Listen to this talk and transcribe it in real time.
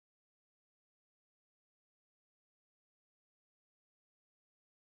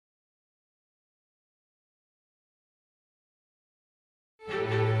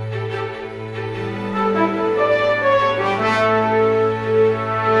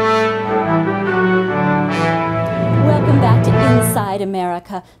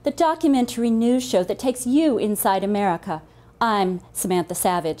America, the documentary news show that takes you inside America. I'm Samantha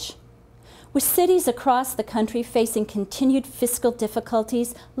Savage. With cities across the country facing continued fiscal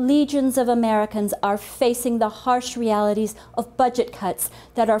difficulties, legions of Americans are facing the harsh realities of budget cuts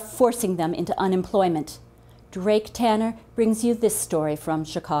that are forcing them into unemployment. Drake Tanner brings you this story from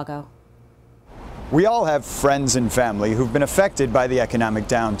Chicago. We all have friends and family who've been affected by the economic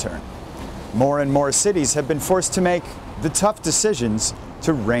downturn. More and more cities have been forced to make the tough decisions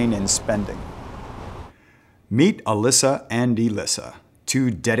to rein in spending. Meet Alyssa and Elissa,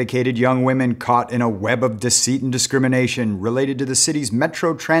 two dedicated young women caught in a web of deceit and discrimination related to the city's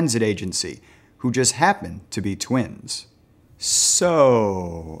Metro Transit Agency, who just happen to be twins.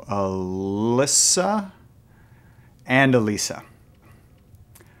 So, Alyssa and Elissa,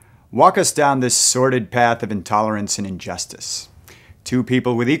 walk us down this sordid path of intolerance and injustice. Two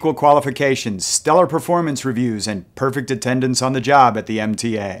people with equal qualifications, stellar performance reviews, and perfect attendance on the job at the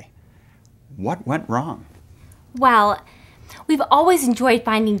MTA. What went wrong? Well, we've always enjoyed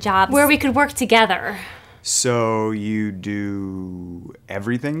finding jobs where we could work together. So you do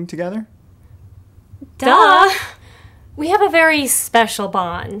everything together? Duh! We have a very special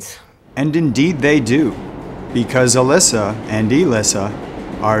bond. And indeed they do, because Alyssa and Elissa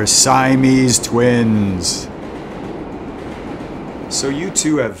are Siamese twins. So you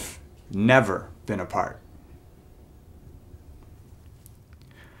two have never been apart.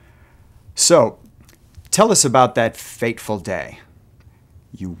 So, tell us about that fateful day.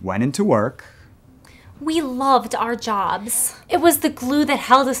 You went into work. We loved our jobs. It was the glue that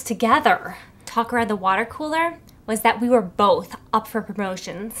held us together. Talk around the water cooler was that we were both up for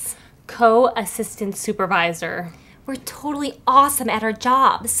promotions. Co-assistant supervisor. We're totally awesome at our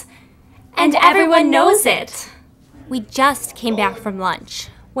jobs. And everyone knows it. We just came back from lunch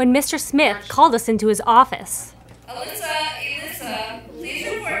when Mr. Smith called us into his office. Alyssa, Elissa, please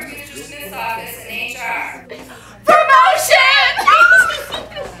report to Mr. Smith's office in HR. Promotion!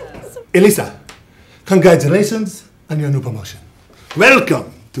 Elissa, congratulations on your new promotion.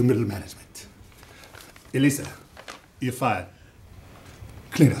 Welcome to middle management. Elissa, you're fired.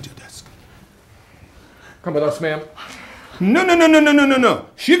 Clean out your desk. Come with us, ma'am. No.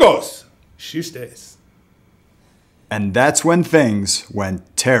 She goes. She stays. And that's when things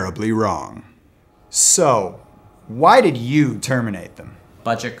went terribly wrong. So, why did you terminate them?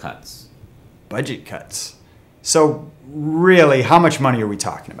 Budget cuts. Budget cuts? So, really, how much money are we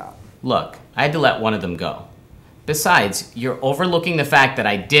talking about? Look, I had to let one of them go. Besides, you're overlooking the fact that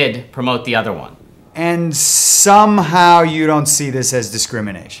I did promote the other one. And somehow you don't see this as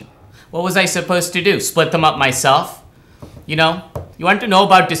discrimination. What was I supposed to do? Split them up myself? You know, you want to know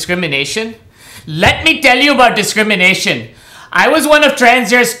about discrimination? Let me tell you about discrimination. I was one of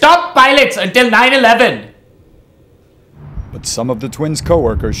Transair's top pilots until 9/11. But some of the twins'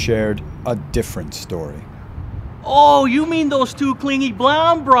 co-workers shared a different story. Oh, you mean those two clingy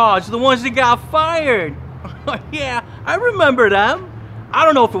blonde broads, the ones that got fired? Yeah, I remember them. I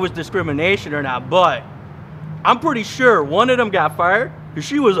don't know if it was discrimination or not, but I'm pretty sure one of them got fired because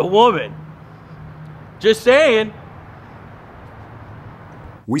she was a woman. Just saying.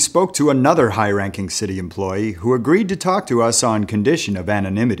 We spoke to another high-ranking city employee who agreed to talk to us on condition of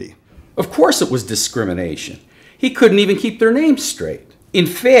anonymity. Of course it was discrimination. He couldn't even keep their names straight. In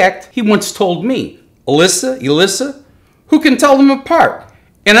fact, he once told me, Alyssa, Elissa, who can tell them apart?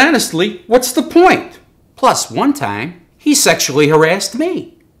 And honestly, what's the point? Plus, one time, he sexually harassed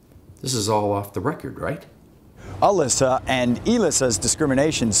me. This is all off the record, right? Alyssa and Elissa's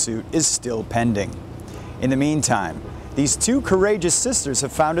discrimination suit is still pending. In the meantime, these two courageous sisters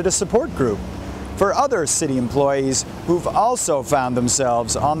have founded a support group for other city employees who've also found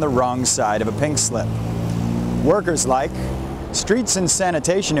themselves on the wrong side of a pink slip. Workers like streets and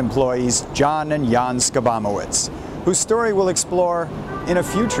sanitation employees John and Jan Skabamowitz, whose story we'll explore in a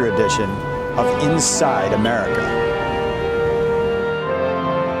future edition of Inside America.